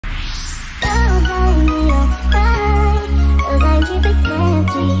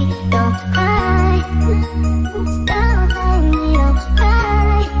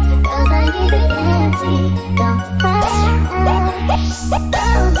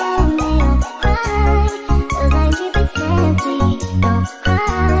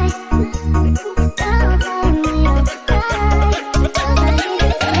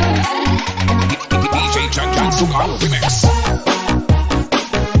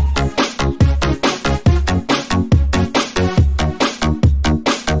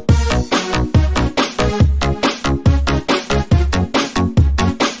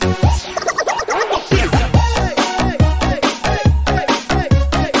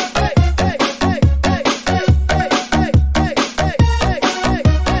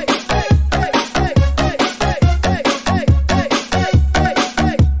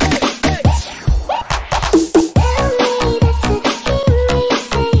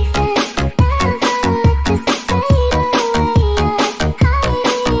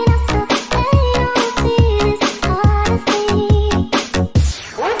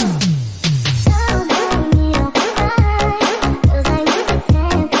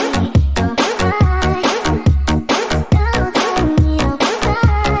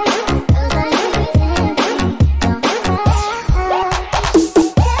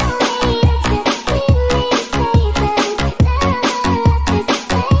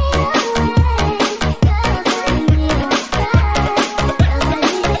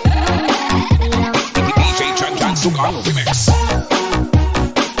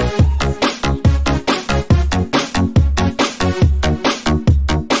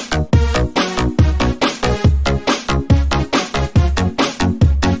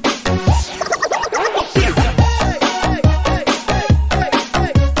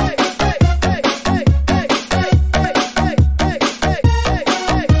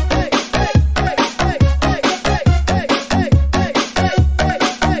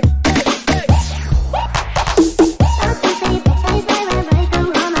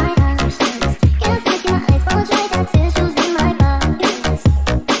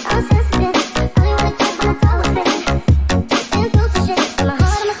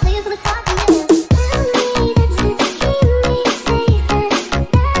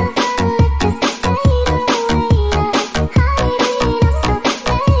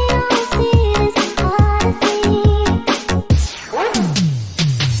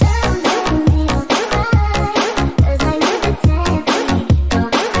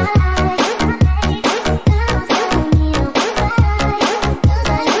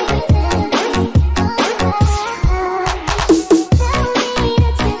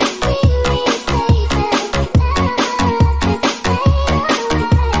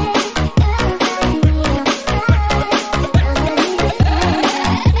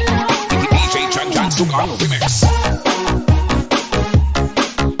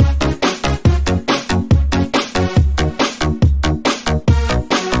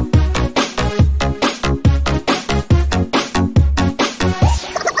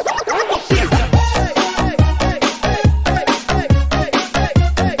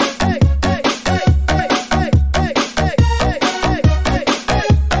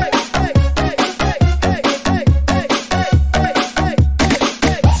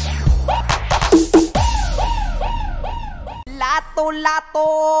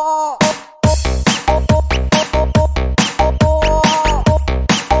Lato.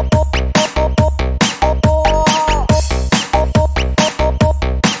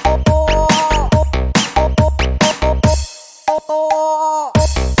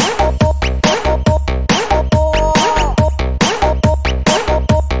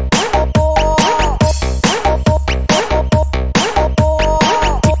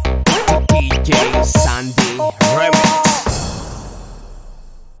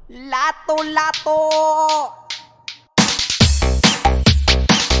 Lato.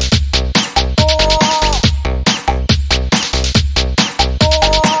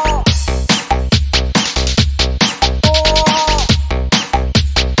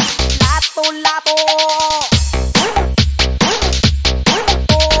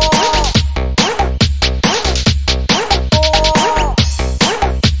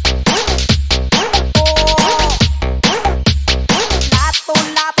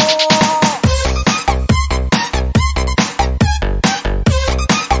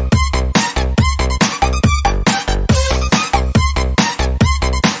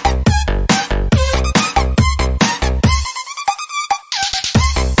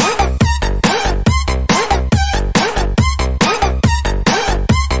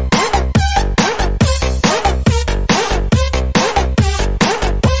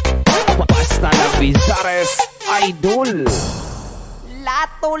 Idol.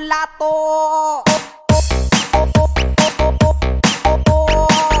 Lato Lato.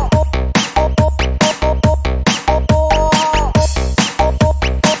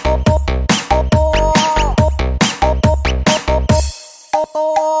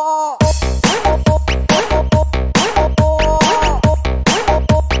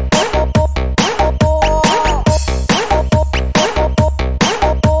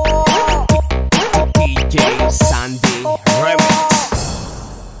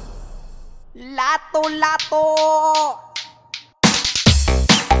 Lato Lato.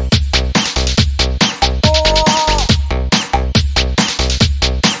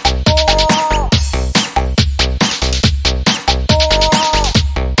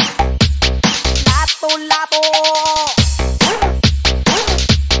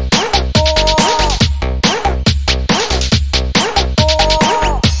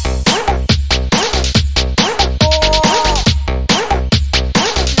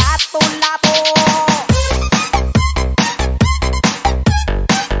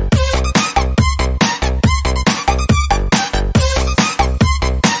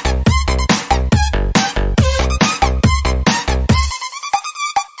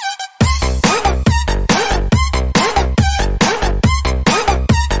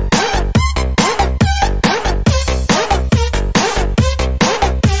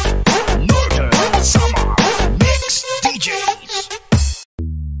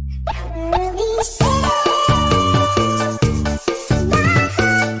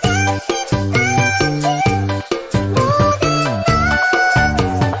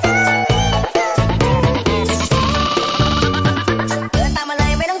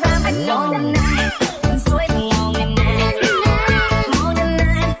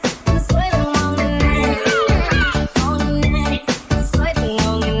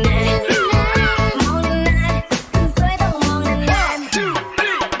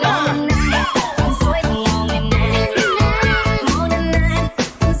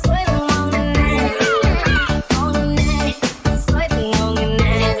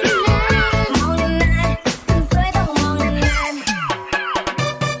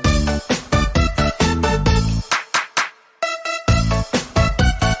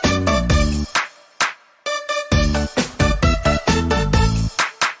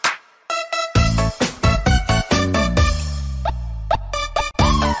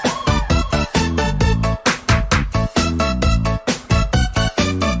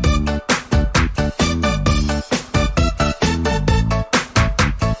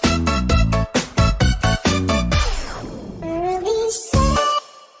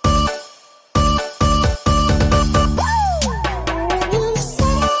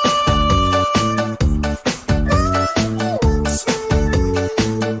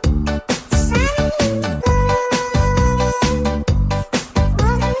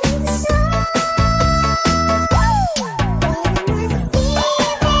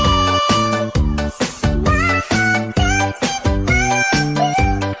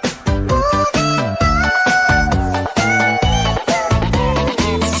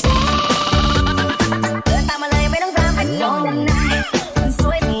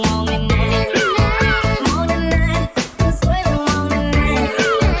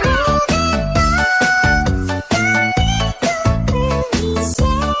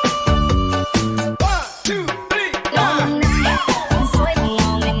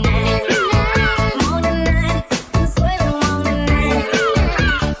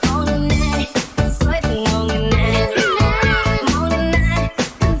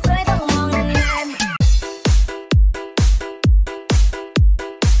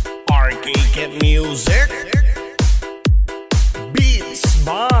 Music Beats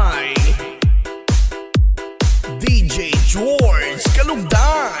by DJ George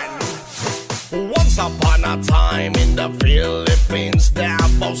Kalugdan. Once upon a time in the Philippines,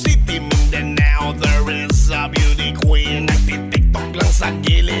 Davao City, Mindanao, there is a beauty queen. Nagtitiktok lang sa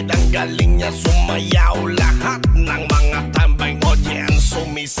gilid, ang galing niya sumayaw. Lahat ng mga tambay audience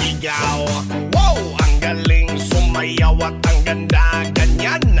sumisigaw. Wow, ang galing sumayaw at ang ganda.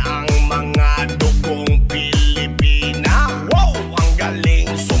 Ganyan ang mga dugong Pilipina. Wow, ang galing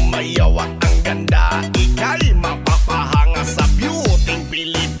sumayaw at ang ganda. Ika'y mapapahanga sa beauty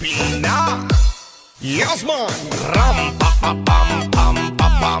Pilipina. Yes man! Ram pa pa pam pam pa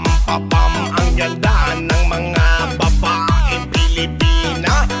pam pa pam. Ang ganda ng mga babaeng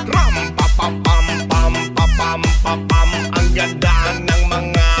Pilipina. Ram pa pa pam pam pa pam pa pam. Ang ganda ng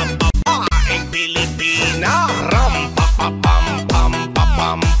mga babaeng Pilipina. Ram pa pa pam pam pa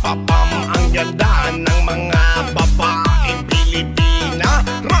pam pa pam. Ang ganda ng mga babaeng Pilipina.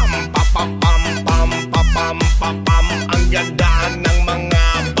 Ram pa pa pam pam pa pam pa pam. Ang ganda ng mga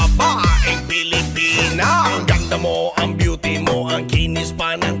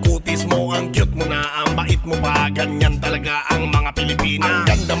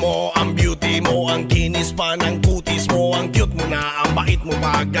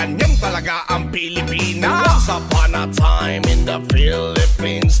ganyan talaga ang Pilipina. Once upon a time in the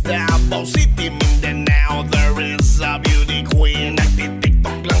Philippines, Davao City, Mindanao, there is a beauty queen.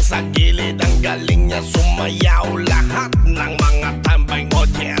 Nagtitiktok lang sa gilid, ang galing niya sumayaw. Lahat ng mga tambay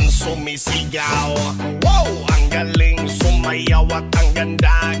audience sumisigaw. Wow, ang galing sumayaw at ang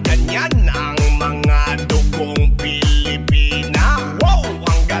ganda, ganyan ang mga dugong Pilipina. Wow,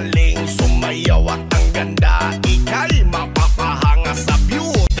 ang galing sumayaw at ang ganda, ika'y mapapahanga sa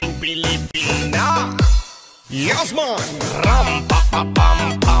beauty Pilipina. Yes man! Ram pa pa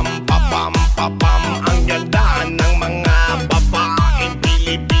pam pam pa pam pa pam, ang ganda ng mga babaeng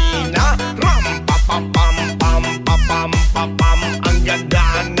Pilipina. Ram pa pa pam pam pa pam pa pam, ang ganda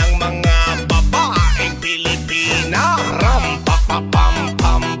ng mga babaeng Pilipina. Ram pa pa pam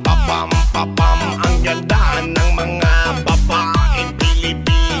pam pa pam pa pam, ang ganda ng mga babaeng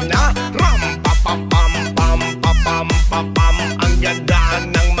Pilipina. Ram pa pa pam pam pa pam pa pam, ang ganda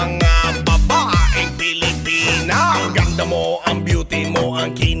ng mga babaeng Pilipina. Ang ganda mo, ang beauty mo,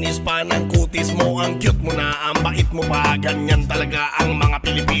 ang kinis pa ng kutis mo, ang cute mo na, ang bait mo pa, ganyan talaga ang mga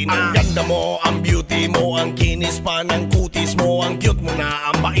Pilipina. Ang ganda mo, ang beauty mo, ang kinis pa ng kutis mo, ang cute mo na,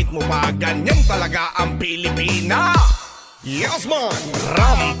 ang bait mo pa, ganyan talaga ang Pilipina. Yes man!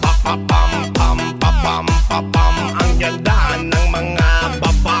 Ram pa pa pam pam pa pam pa pam, ang ganda ng mga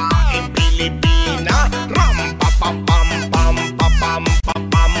babaeng Pilipina. Ram pa pa pam pam pa pam pa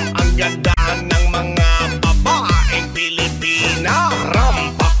pam, ang ganda ng mga babaeng Pilipina. Ram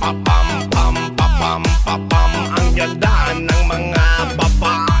pa pa pam pam pa pam pa pam, ang ganda ng mga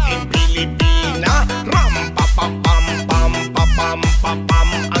babaeng Pilipina. Ram pa pa pam pam pa pam pa pam,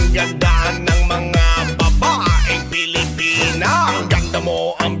 ang ganda ng mga babaeng Pilipina. Ang ganda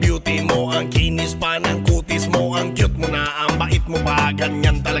mo, ang beauty mo, ang kinis pa ng kutis mo, ang cute mo na, ang bait mo pa,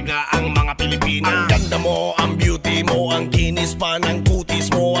 ganyan talaga ang mga Pilipina. Ang ganda mo, ang beauty mo, ang kinis pa ng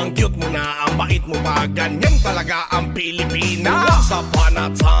kutis mo, ang cute mo na, ang bait mo pa, ganyan talaga ang Pilipina. Once upon a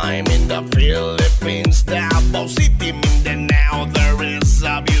time in the Philippines, Davao City, Mindanao, there is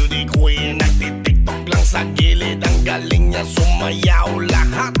a beauty queen. Nagtitiktok lang sa gilid, ang galing niya sumayaw.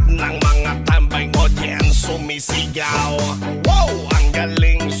 Lahat ng mga tambay audience sumisigaw. Wow, ang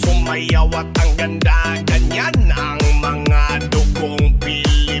galing sumayaw at ang ganda, ganyan ang mga dugong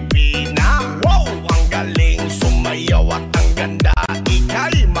Pilipina. Wow, ang galing sumayaw at ang ganda,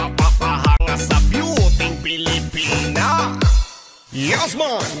 ika'y mapapahanga sa beauty Pilipina. Yes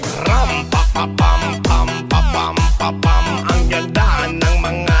man! Ram pa pa pam pam pa pam pa pam, ang ganda ng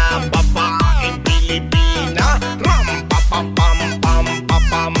mga babaeng Pilipina. Ram pa pa pam pam pa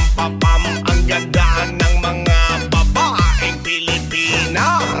pam pa pam, ang ganda ng mga babaeng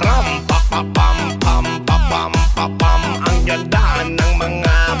Pilipina. Ram pa pa pam pam pa pam pa pam, ang ganda ng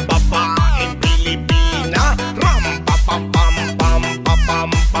mga babaeng Pilipina. Ram pa pa pam pam pa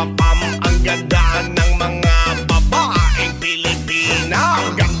pam pa pam, ang ganda ng mga babaeng Pilipina.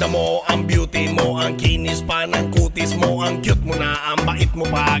 Ang ganda mo, ang beauty mo, ang kinis pa ng kutis mo, ang cute mo na, ang bait mo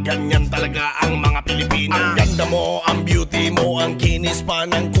pa, ganyan talaga ang mga Pilipina. Ang ganda mo, ang beauty mo, ang kinis pa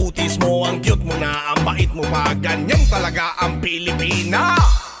ng kutis mo, ang cute mo na, ang bait mo pa, ganyan talaga ang Pilipina.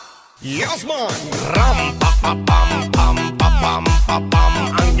 Yes man! Ram pa pa pam pam pa pam pa pam,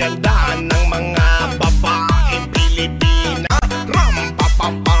 ang ganda ng mga babaeng Pilipina. Ram pa pa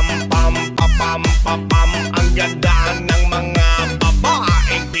pam pam pa pam pa pam, ang ganda ng mga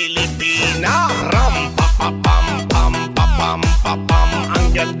babaeng Pilipina. Ram pa pa pam pam pa pam pa pam, ang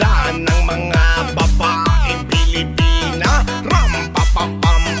ganda ng mga babaeng Pilipina. Ram pa pa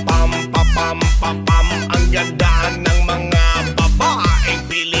pam pam pa pam pa pam, ang ganda ng mga babaeng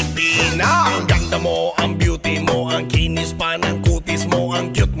Pilipina. Ang ganda mo, ang beauty mo, ang kinis pa ng kutis mo, ang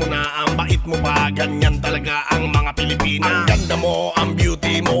cute mo na, ang bait mo pa, ganyan talaga ang mga Pilipina. Ang ganda mo, ang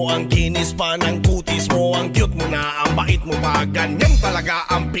beauty mo, ang kinis pa ng kutis mo, ang cute mo na, ang bait mo pa, ganyan talaga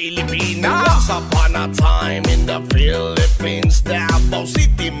ang Pilipina. Once upon a time in the Philippines, Davao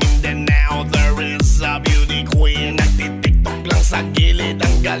City, Mindanao, there is a beauty queen. Nagtitiktok lang sa gilid,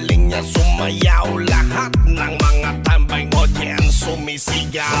 ang galing niya sumayaw. Lahat ng mga tambay audience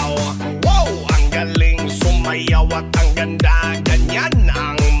sumisigaw. Wow, ang galing sumayaw at ang ganda, ganyan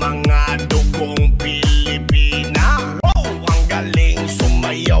ang mga dugong Pilipina. Wow, ang galing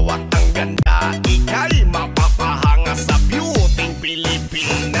sumayaw at ang ganda, ika'y mapapahanga sa beauty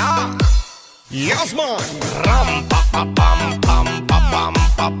Pilipina. Yes man! Ram pa pa pam pam pa pam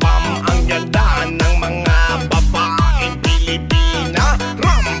pa pam, ang ganda ng mga babaeng Pilipina.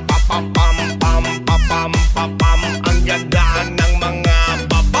 Ram pa pa pam pam pa pam pa pam, ang ganda ng mga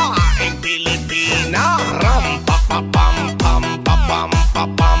babaeng Pilipina. Ram pa pa pam pam pa pam pa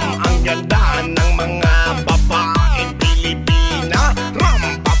pam, ang ganda ng mga babaeng Pilipina. Ram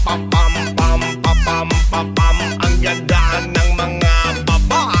pa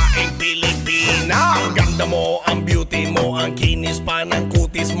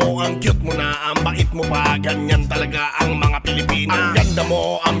kutis mo, ang cute mo na, ang bait mo pa. Ganyan talaga ang mga Pilipina. Ang ganda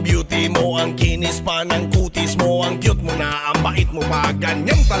mo, ang beauty mo, ang kinis pa ng kutis mo, ang cute mo na, ang bait mo pa.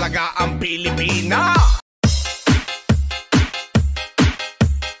 Ganyan talaga ang Pilipina.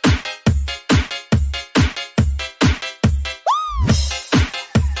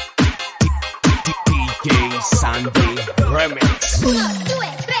 Sunday Remix. 1, 2,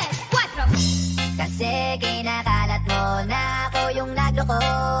 3, 4. Kasi kinakalat mo na ako yung nagloko.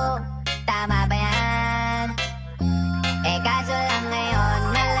 Tama ba yan? Eh kaso lang ngayon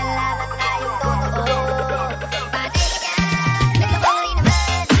malalaman na yung totoo. Patay ka dyan, nagloko rin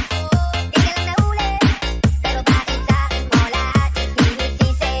naman. Di ka lang nahuli, pero bakit sa akin mo lahat yung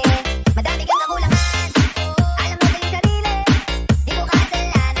sinisisi? Madami kang kakulangan, alam mo sa sarili. Di mo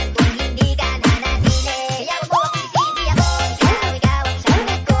kasalanan kung hindi ka nanatili. Kaya wag mo akong isipin ako.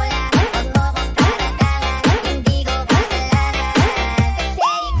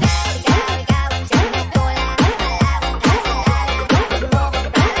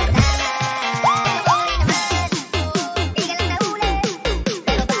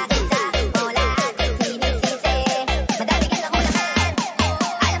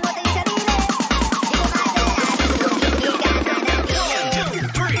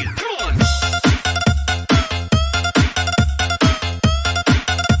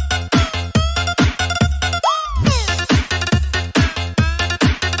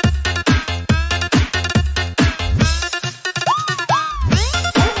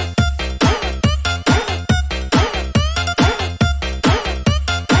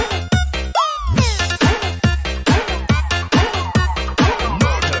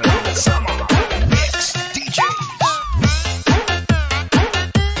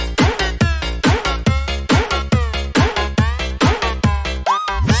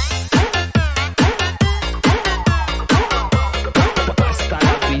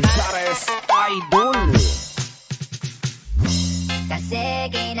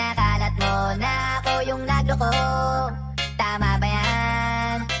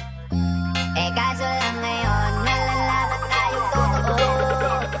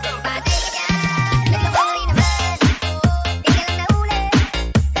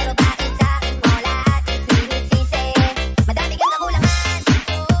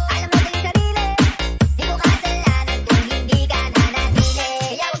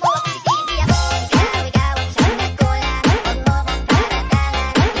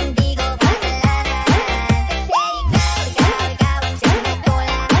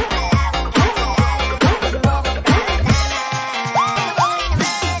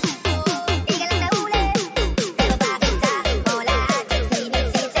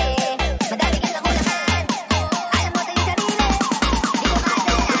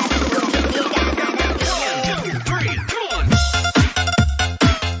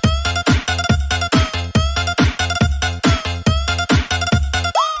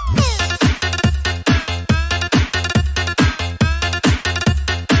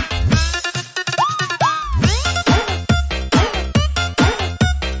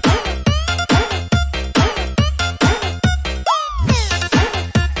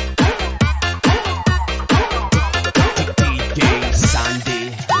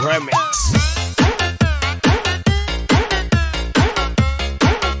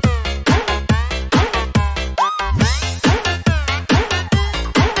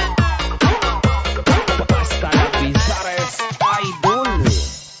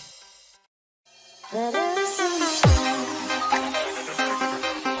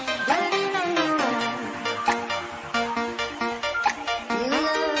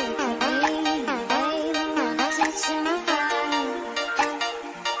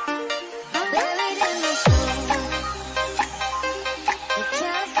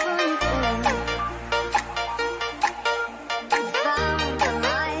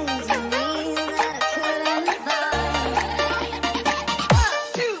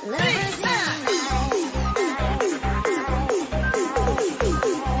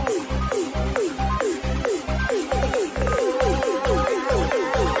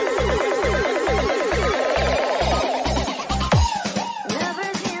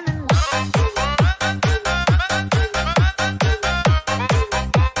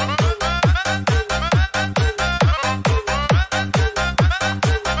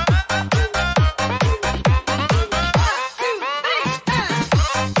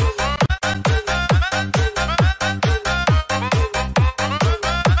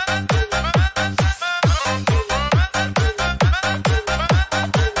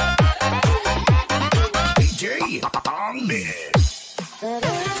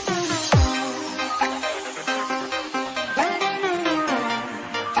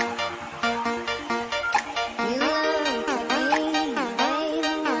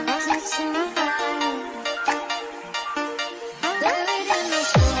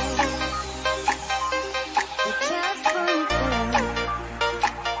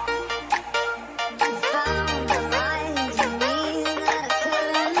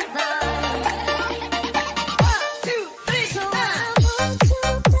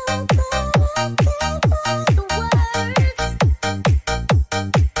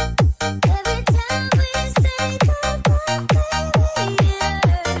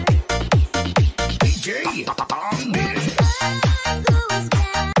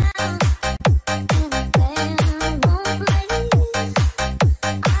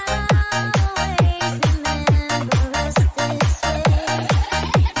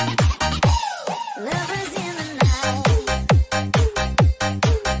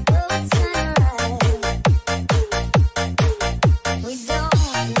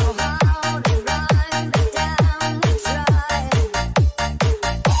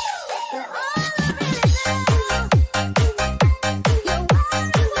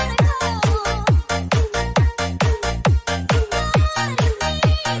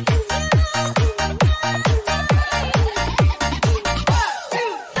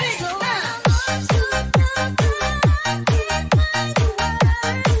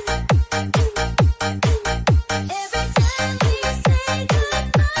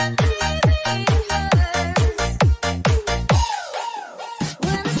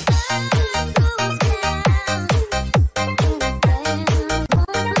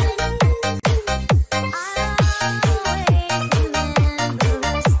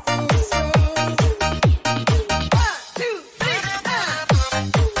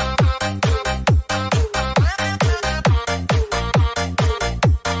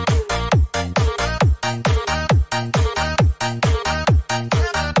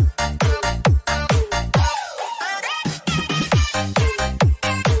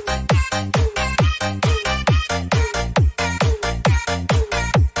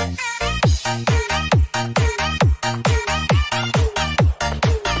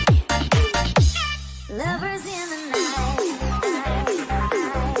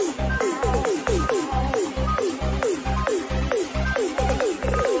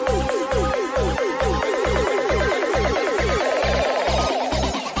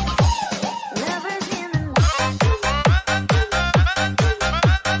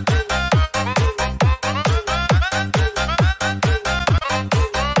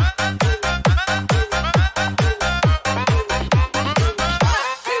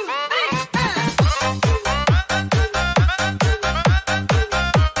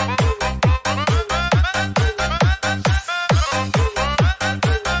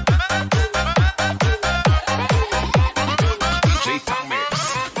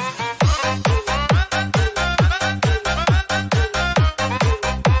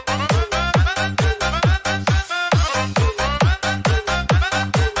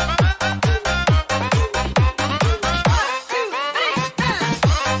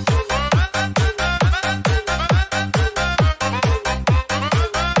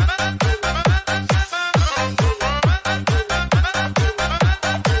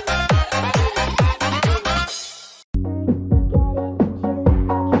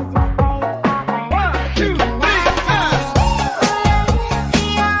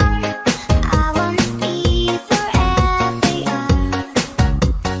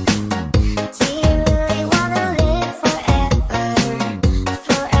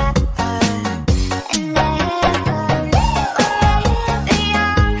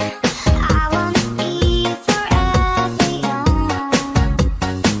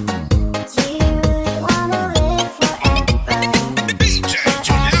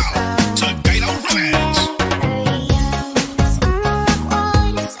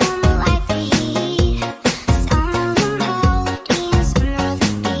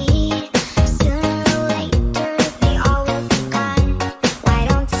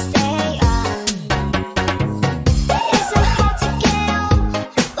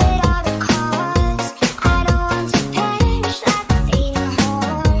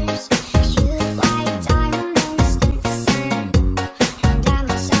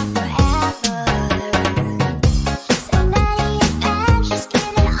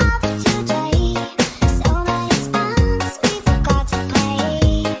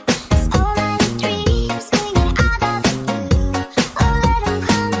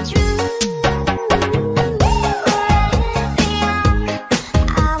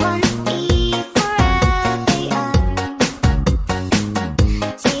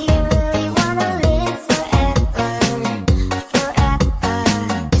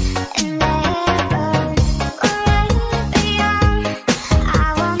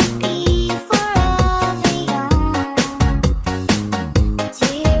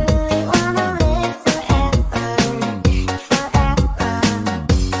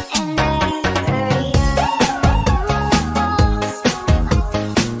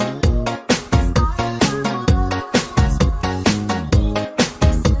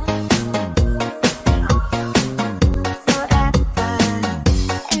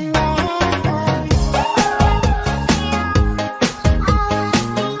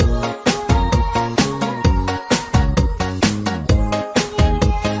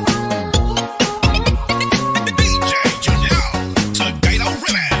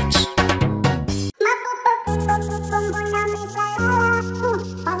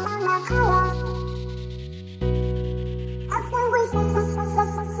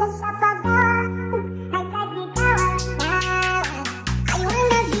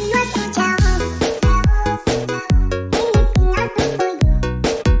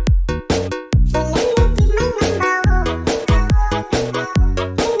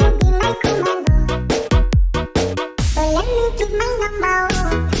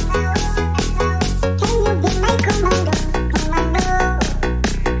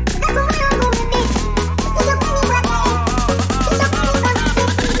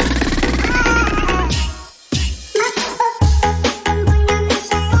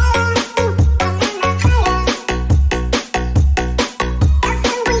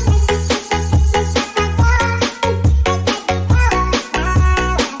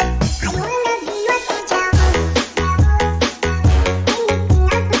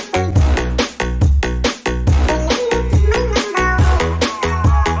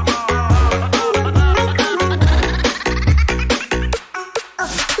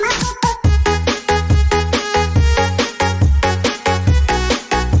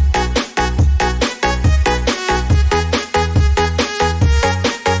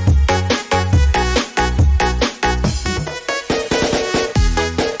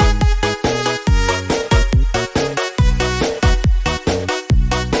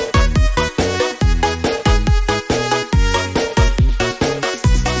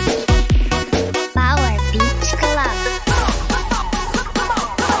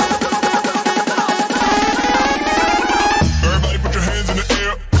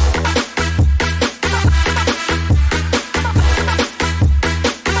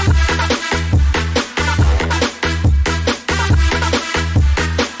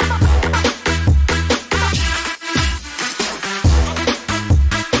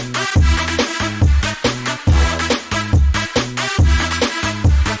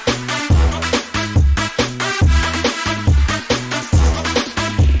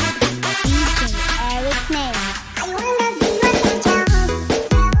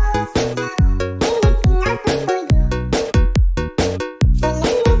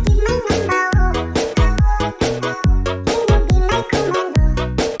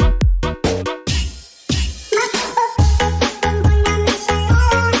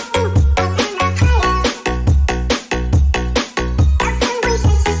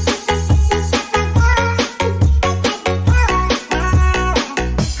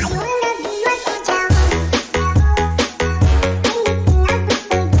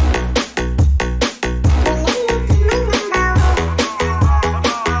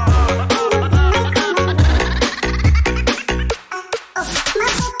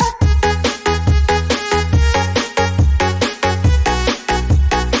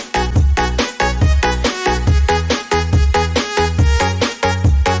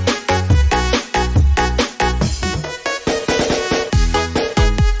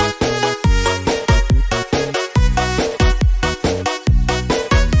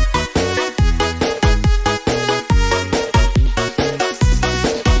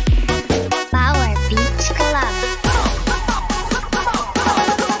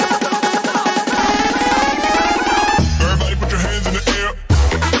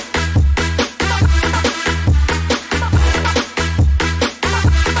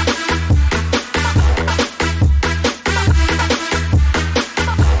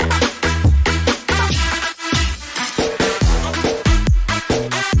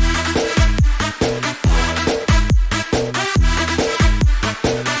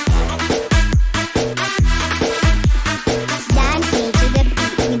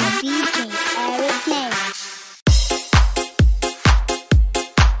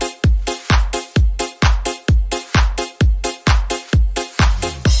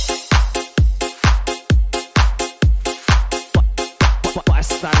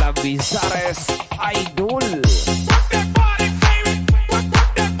 Bizares Idol.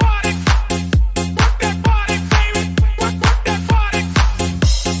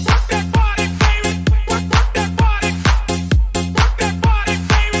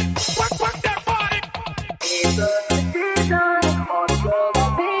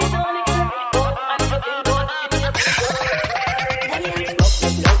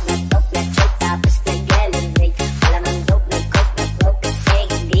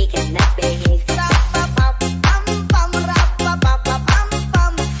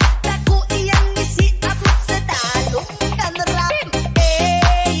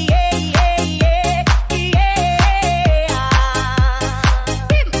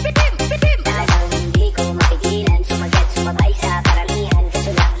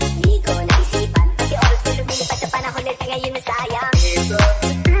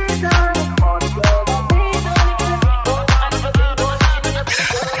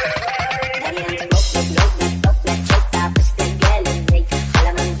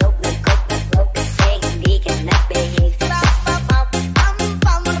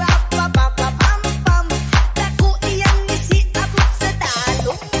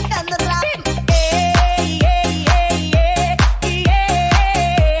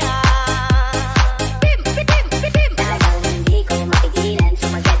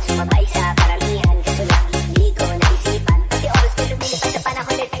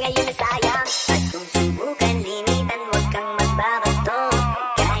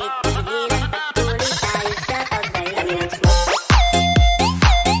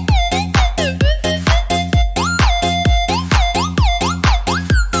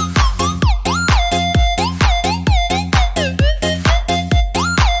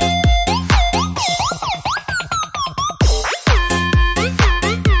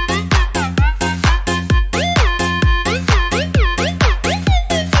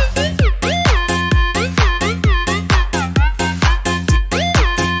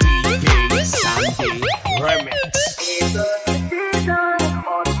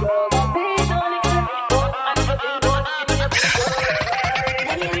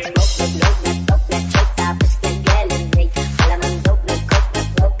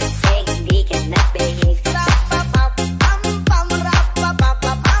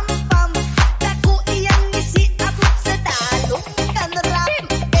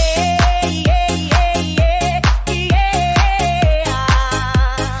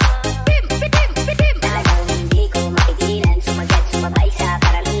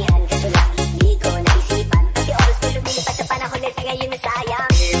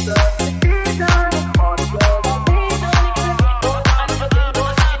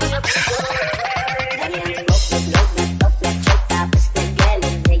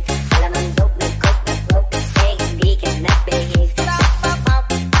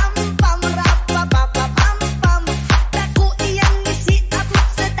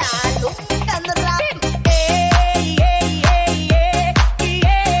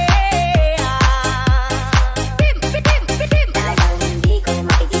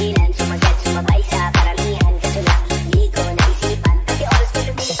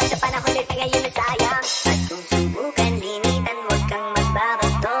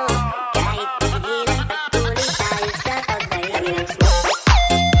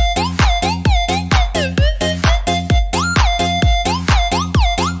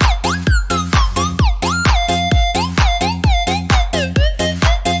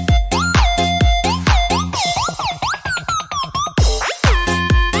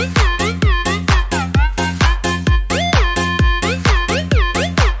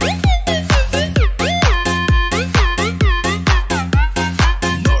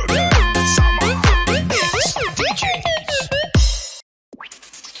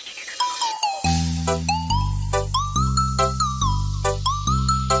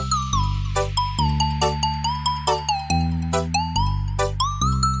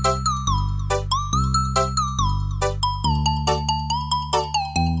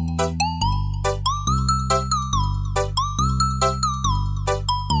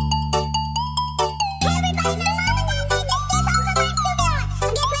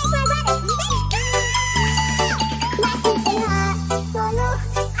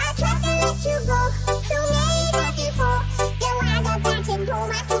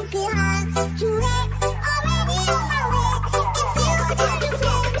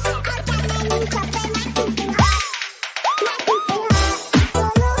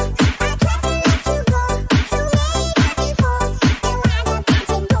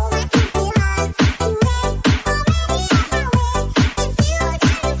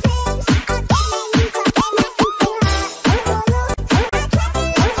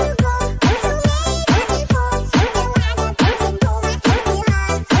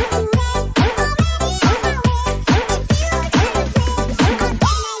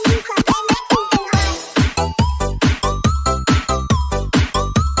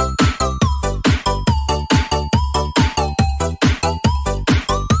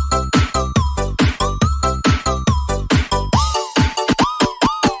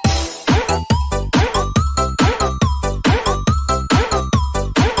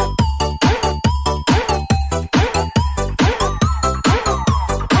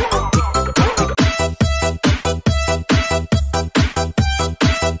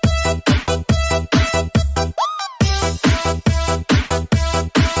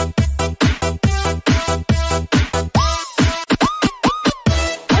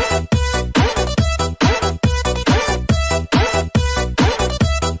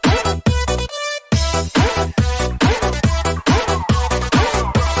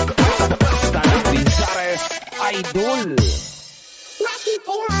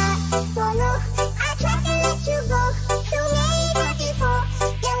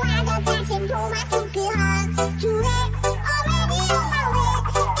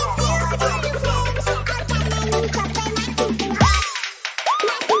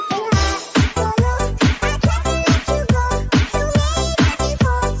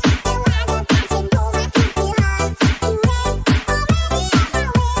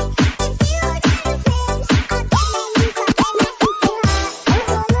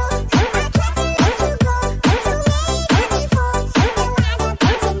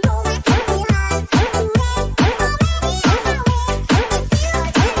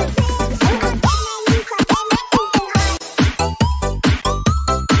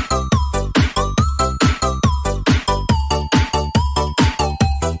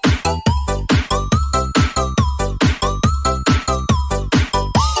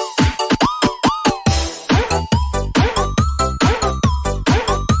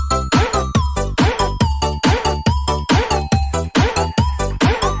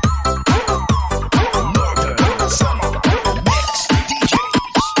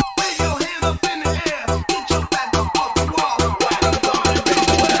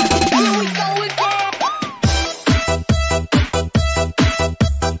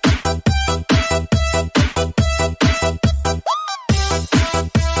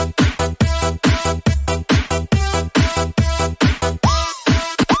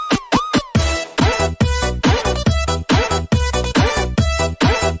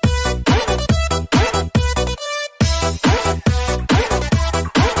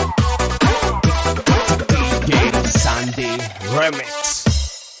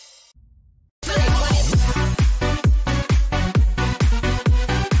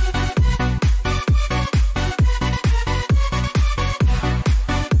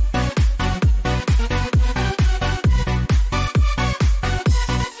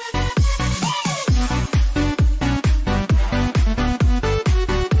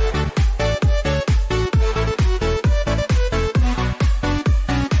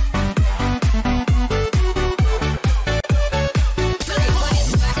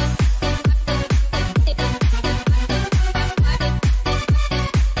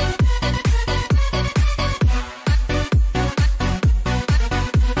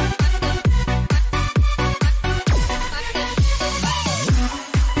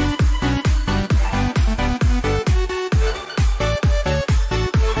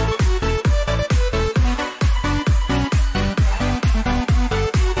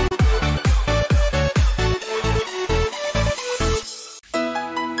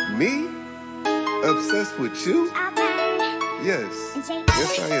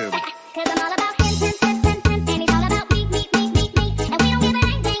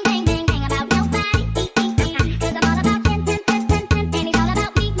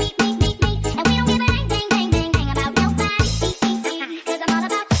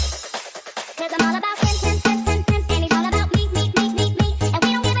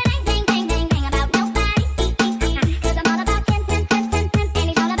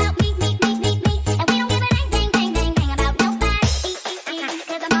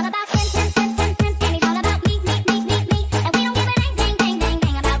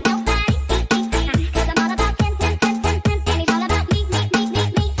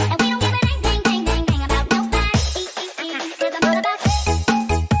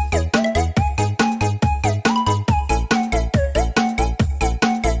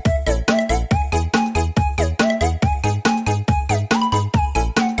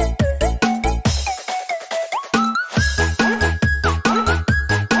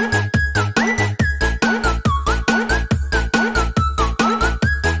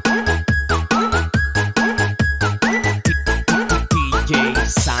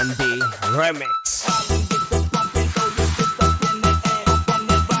 Remix.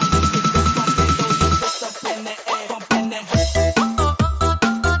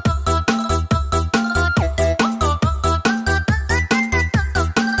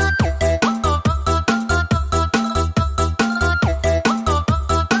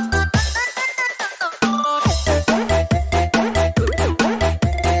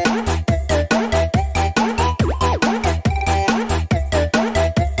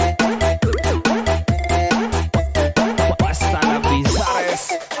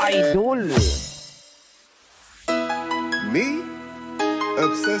 Idol. Me?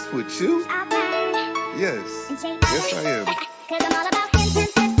 Obsessed with you? Yes. Yes, I am. Cause I'm all about him,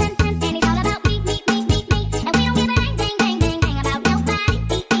 and he's all about me. And we don't give a dang about nobody.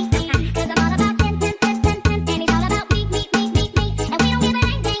 Cause I'm all about him, and he's all about me. And we don't give a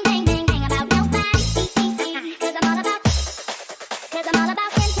dang about nobody. Cause I'm all about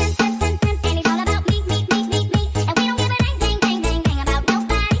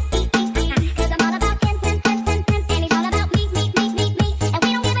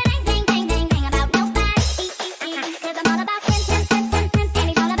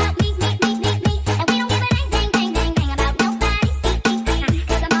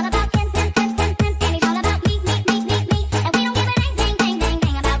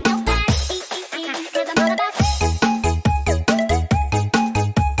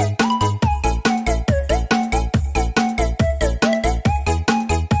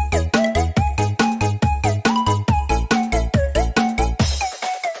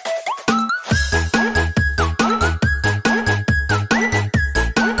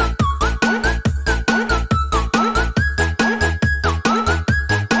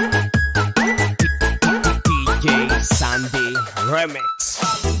Remix.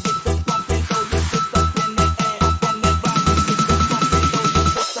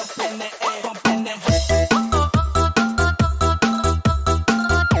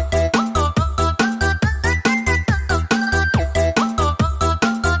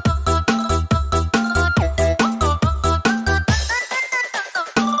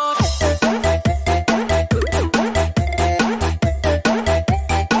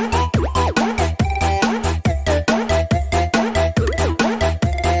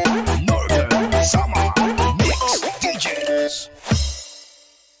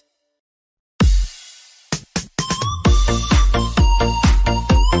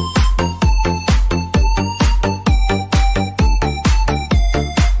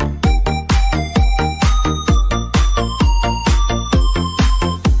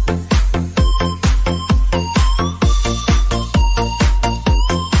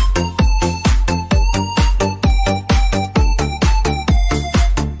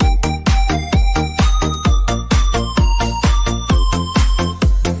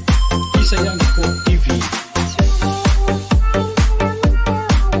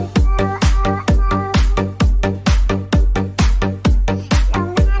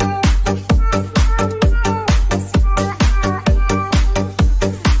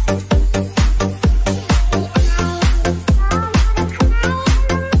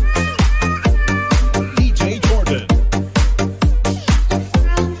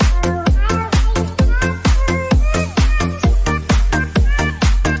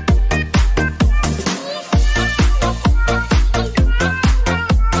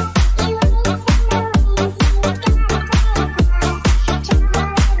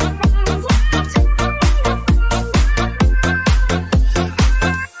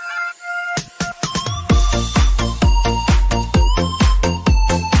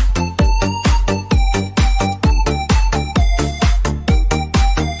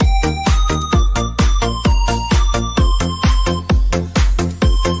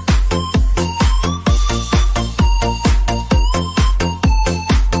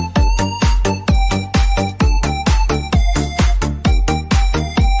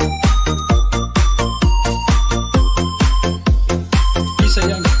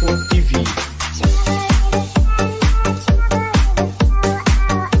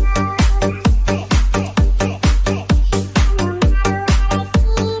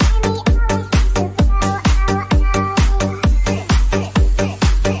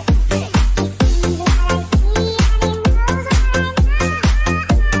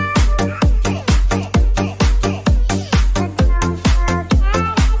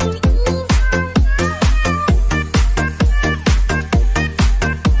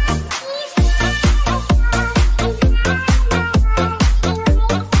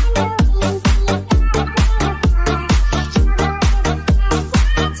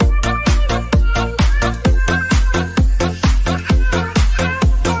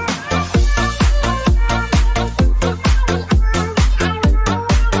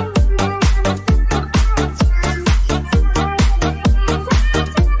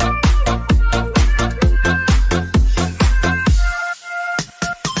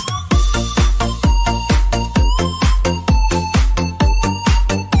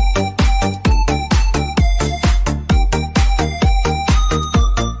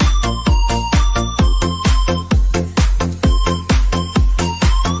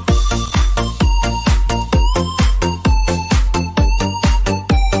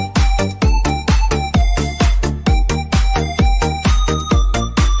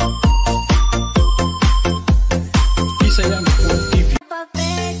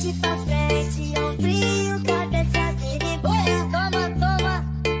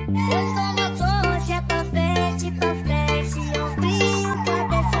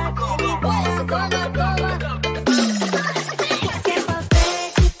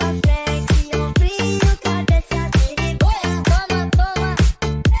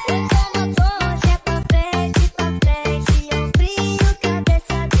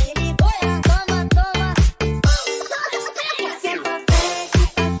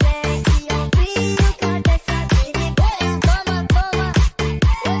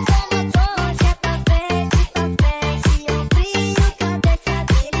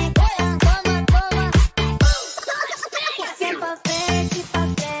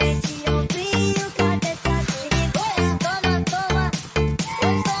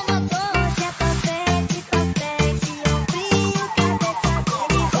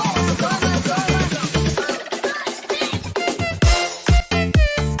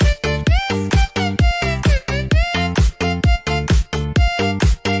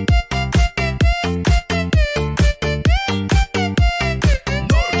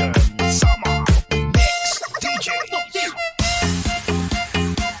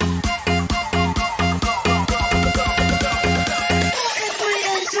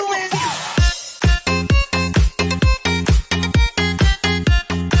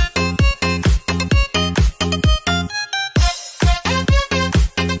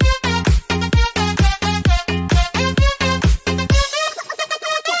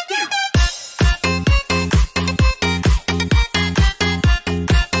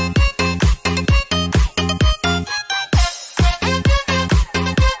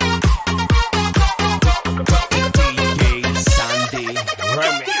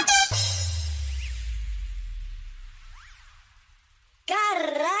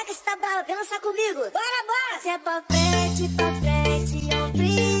 pra frente,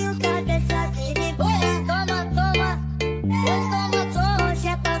 ombrinho, cabeça vira e boia. Toma, toma, toma, toma. Se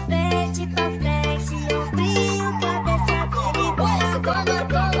é pra frente, ombrinho, cabeça vira e boia. Toma,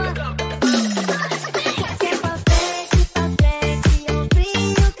 toma. Se é pra frente,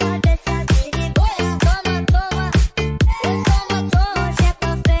 ombrinho, cabeça vira e boia. Toma, toma, toma. Se é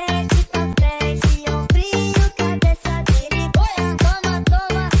pra frente, ombrinho, cabeça vira e boia. Toma,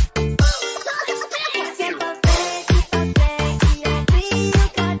 toma. Se é pra frente, ombrinho,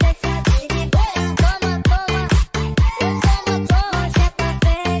 cabeça vira e boia. Toma, toma. Toma, se é pra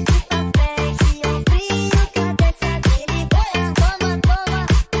frente, ombrinho, cabeça vira e boia. Toma, toma.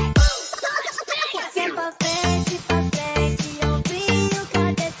 Se é pra frente, ombrinho,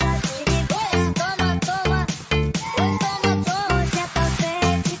 cabeça vira e boia. Toma, toma. Se é pra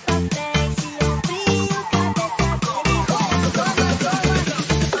frente, ombrinho, cabeça vira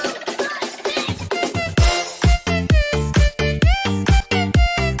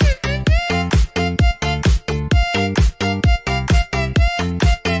e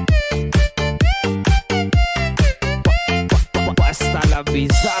boia. Basta la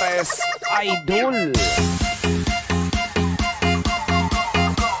Bizares Idol.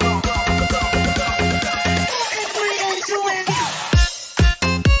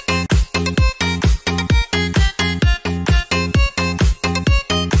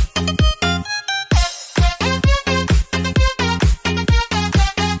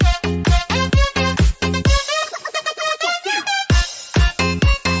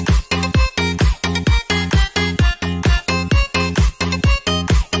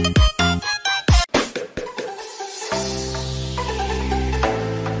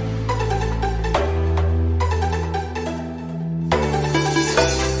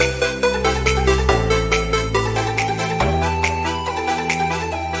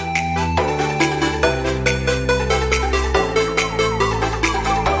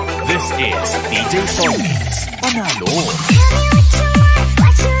 This is DJ Solis Panalo.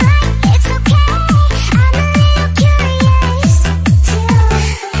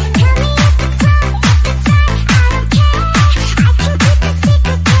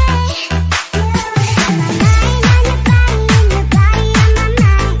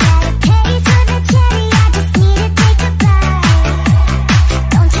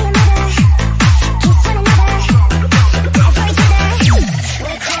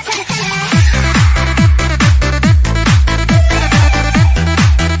 We're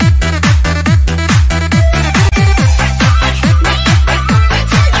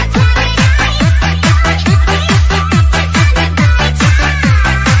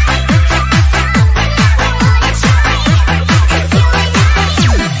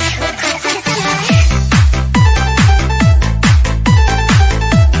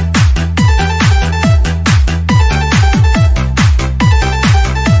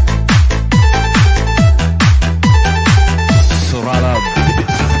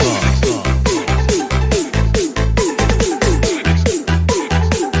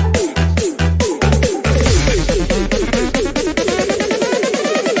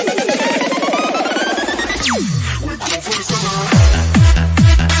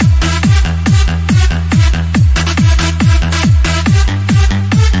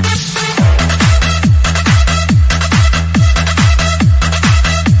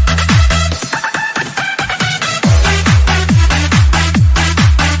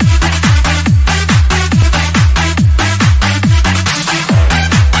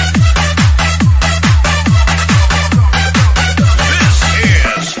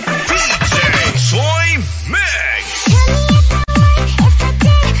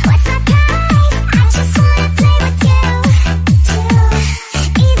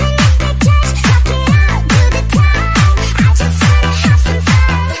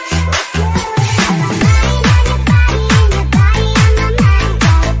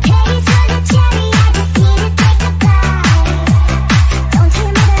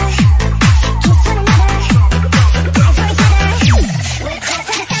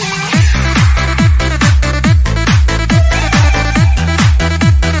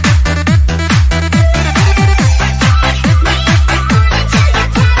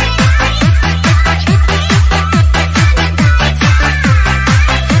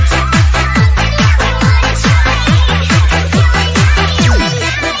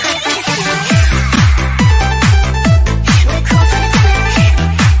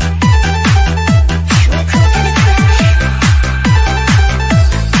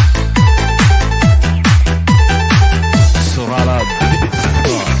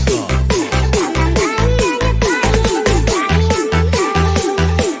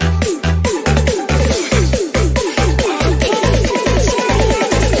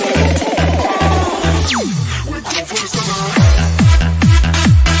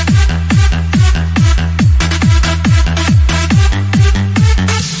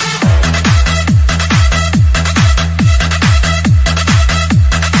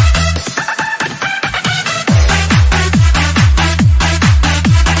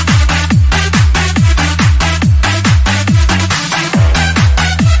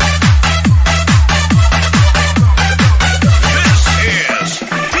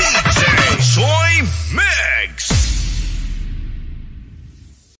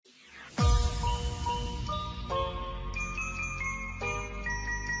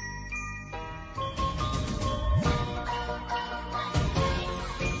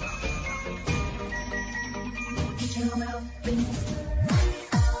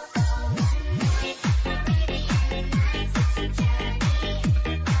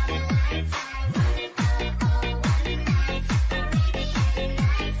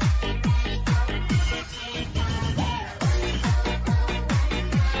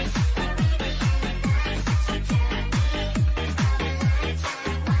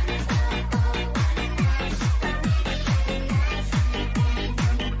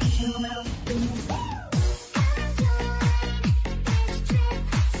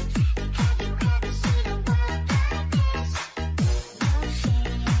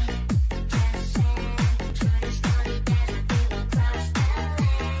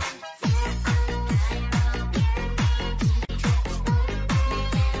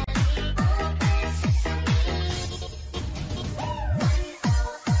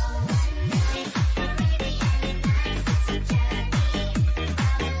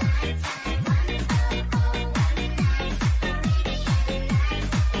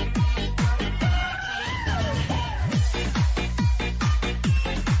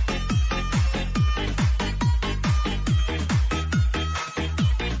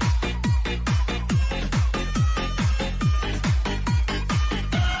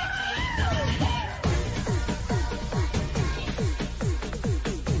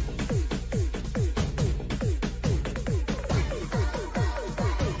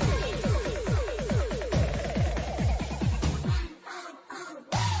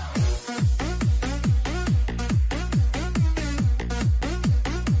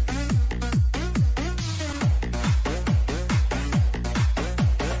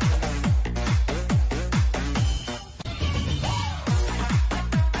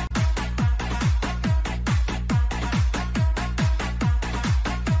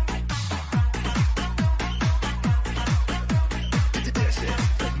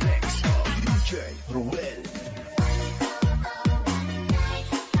Ruel.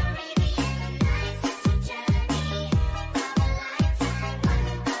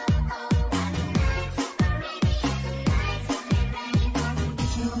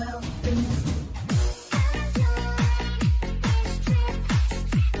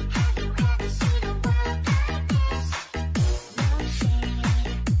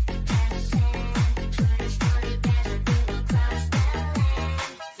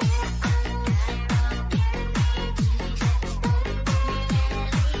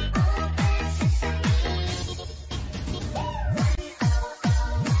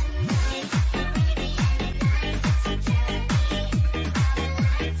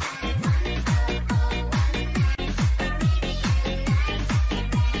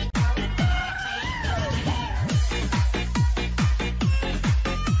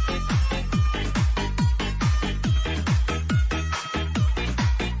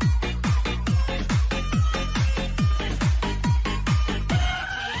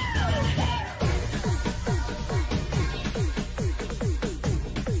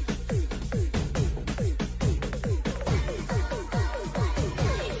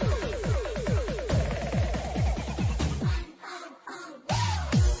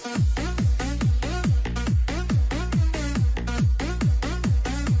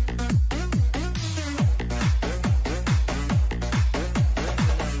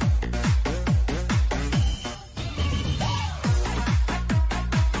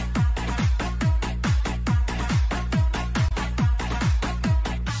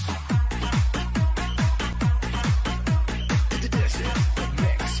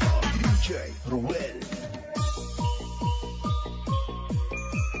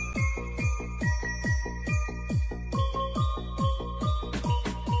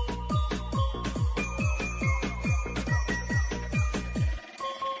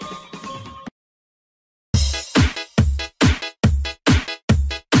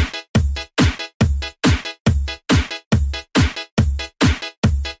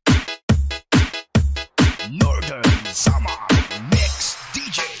 Summer Mix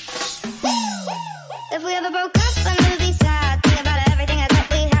DJs. If we ever broke up, I would be sad. Think about everything I thought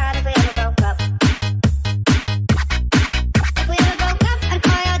we had. If we ever broke up. If we ever broke up, I'd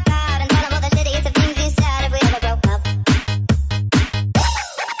call your dad and tell him all the shittiest of things you said. If we ever broke up.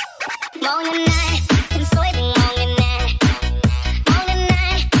 Morning night, I'm sweating morning night. Morning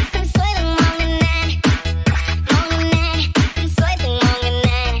night, I'm sweating morning night. Morning night, I'm sweating morning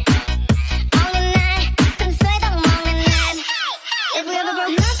night. Morning night, I'm sweating morning night. If we ever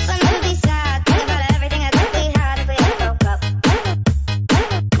broke up, I would be sad. Think about everything I thought we had. If we ever broke up.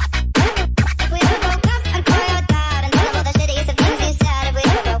 If we ever broke up, I'd call your dad and tell him all the shittiest of things you said. If we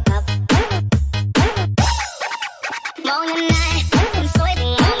ever broke up. Morning night, I'm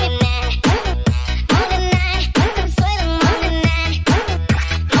sweating morning night. Morning night, I'm sweating morning night.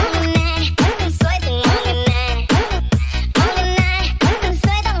 Morning night, I'm sweating morning night. Morning night, I'm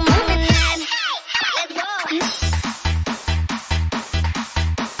sweating morning night. Let's go.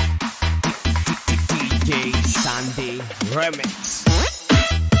 DJ Sandy Remix.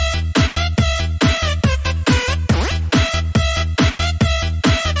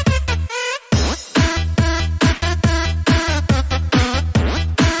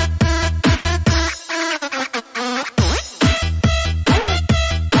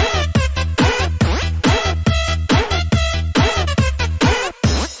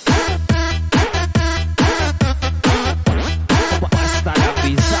 Basta la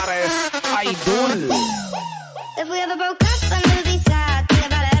Bizares Idol. If we ever broke up, I would be sad. Think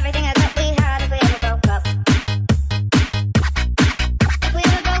about everything I thought we had. If we ever broke up. If we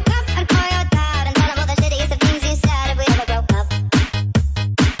ever broke up, I'd call your dad and tell him all the shittiest of things you said. If we ever broke up.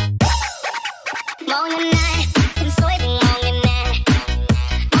 Morning night, I'm sweating morning night.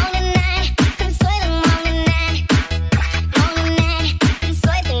 Morning night, I'm sweating morning night. Morning night, I'm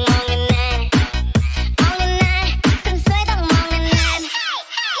sweating morning night. Morning night, I'm sweating morning night.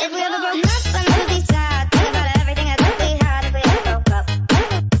 If we ever broke up, I would be sad. Think about everything I thought we had. If we ever broke up.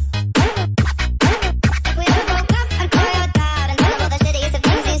 If we ever broke up, I'd call your dad and tell him all the shittiest of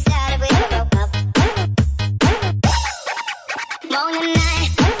things you said. If we ever broke up. Morning night,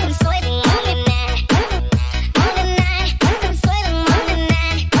 I'm sweating morning night. Morning night, I'm sweating morning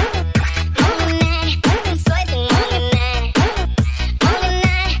night. Morning night, I'm sweating morning night. Morning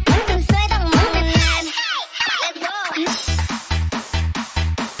night, I'm sweating morning night. Let's go.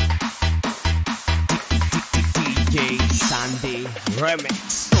 DJ Sandy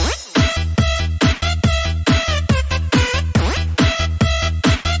Remix.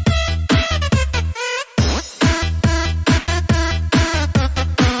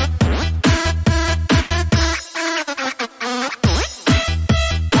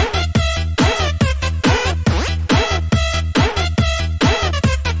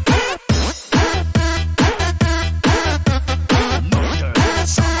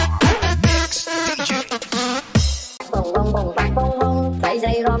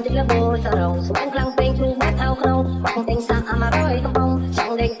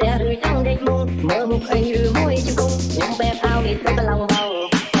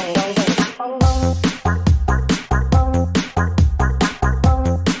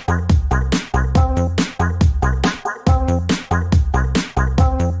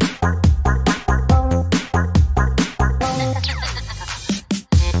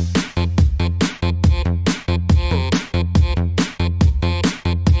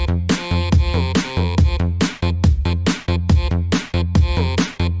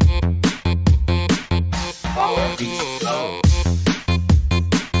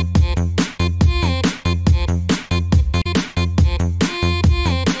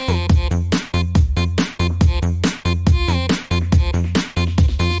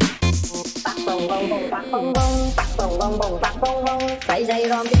 Dây dây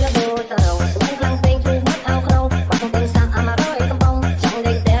rom tiếng lá bồ sầu bắn lăng tên chu bắt ao khâu bắt tên sang ama rồi tông bông trong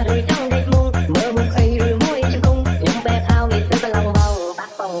đây té rồi trong đây mung mơ mục ấy rồi môi chim cung nhung bé thao nghịch tới lòng bông Pak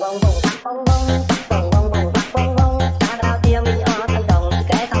Pong Vong Pak Pong Vong Pak Pong Vong ta đào tiêm mình ở thằng đồng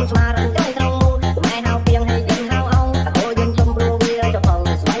cái thằng mà rắn chơi trong mung mai hao pieng hay dân hao ong cô dân trong bro bia cho phòng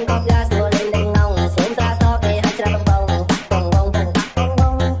bắn cọp gas đua lên đỉnh ngông xuống ra so để hai cha bông bông Pak Pong Vong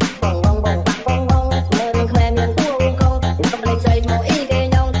Pak Pong Vong mơ đừng khoe miệng cuồng không không lên dây màu y kê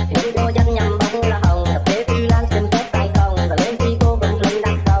nhông những cô dân nhầm bông là hồng tập tế cứ lan tìm tết tay công và lên khi cô vẫn lên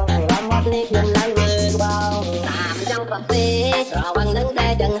đặt công lo mót nít nhìn lan mưa bông làm trong cà phê rõ bằng đứng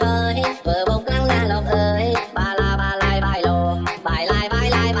tay chân hơi vừa bốc lăng na lộc ơi ba lai bài lô bài lai bài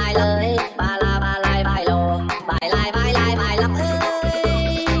lời ba lai bài lô bài lai bài lộc ơi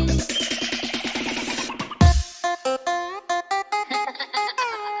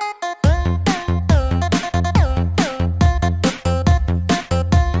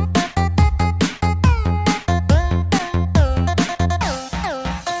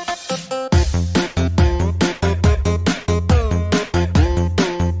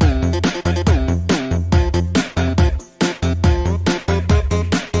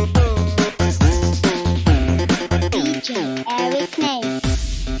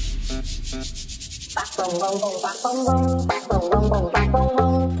Pak Pong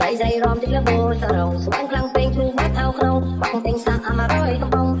Vong dây dây rom tiếng lá bồ sầu bắn lăng tên chu bắt ao khâu bắt tên sang ama rồi tông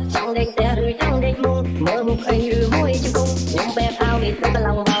bông trong đây té rồi trong đây mung mơ mục ấy rồi môi chim cung nhung bé thao nghịch tới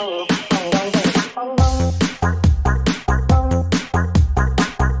lòng bông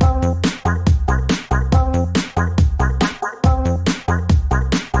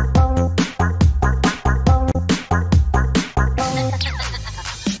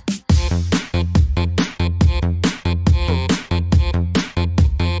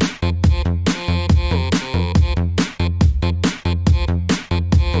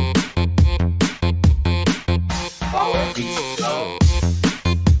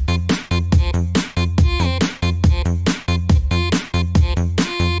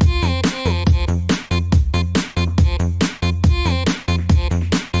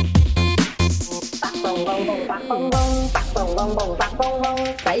Pak Pong Vong Pak Pong Vong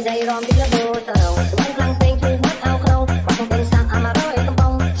dây dây rom tiếng lá bồ sầu bắn lăng tên chu bắt ao khâu bắt tên sang ama rồi tông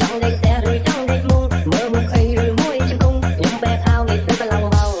bông trong đây té rồi trong đây mung mơ mục ấy rồi môi chim cung nhung bé thao nghịch tới lòng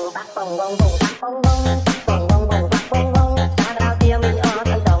bông Pak Pong Vong ta đào tiêm mình ở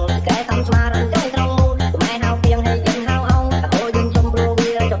thằng đồng cái thằng mà rắn chơi trong mung mai hao pieng hay dân hao ong cô dân trong bro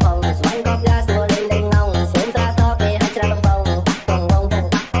bia cho phòng bắn cọp gas đua lên đỉnh ngông xuống ra so để hai cha bông bông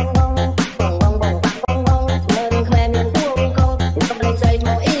Pak Pong Vong mơ đừng khoe miệng cuồng không không lên dây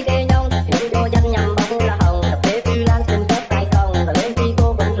màu y kê nhông những cô dân nhầm bông là hồng tập tế cứ lan tìm tết tay công và lên khi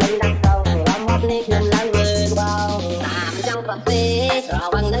cô vẫn lên đặt công lo mót nít nhìn lan mưa bông làm trong cà phê rõ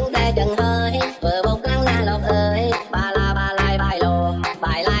bằng đứng tay chân hơi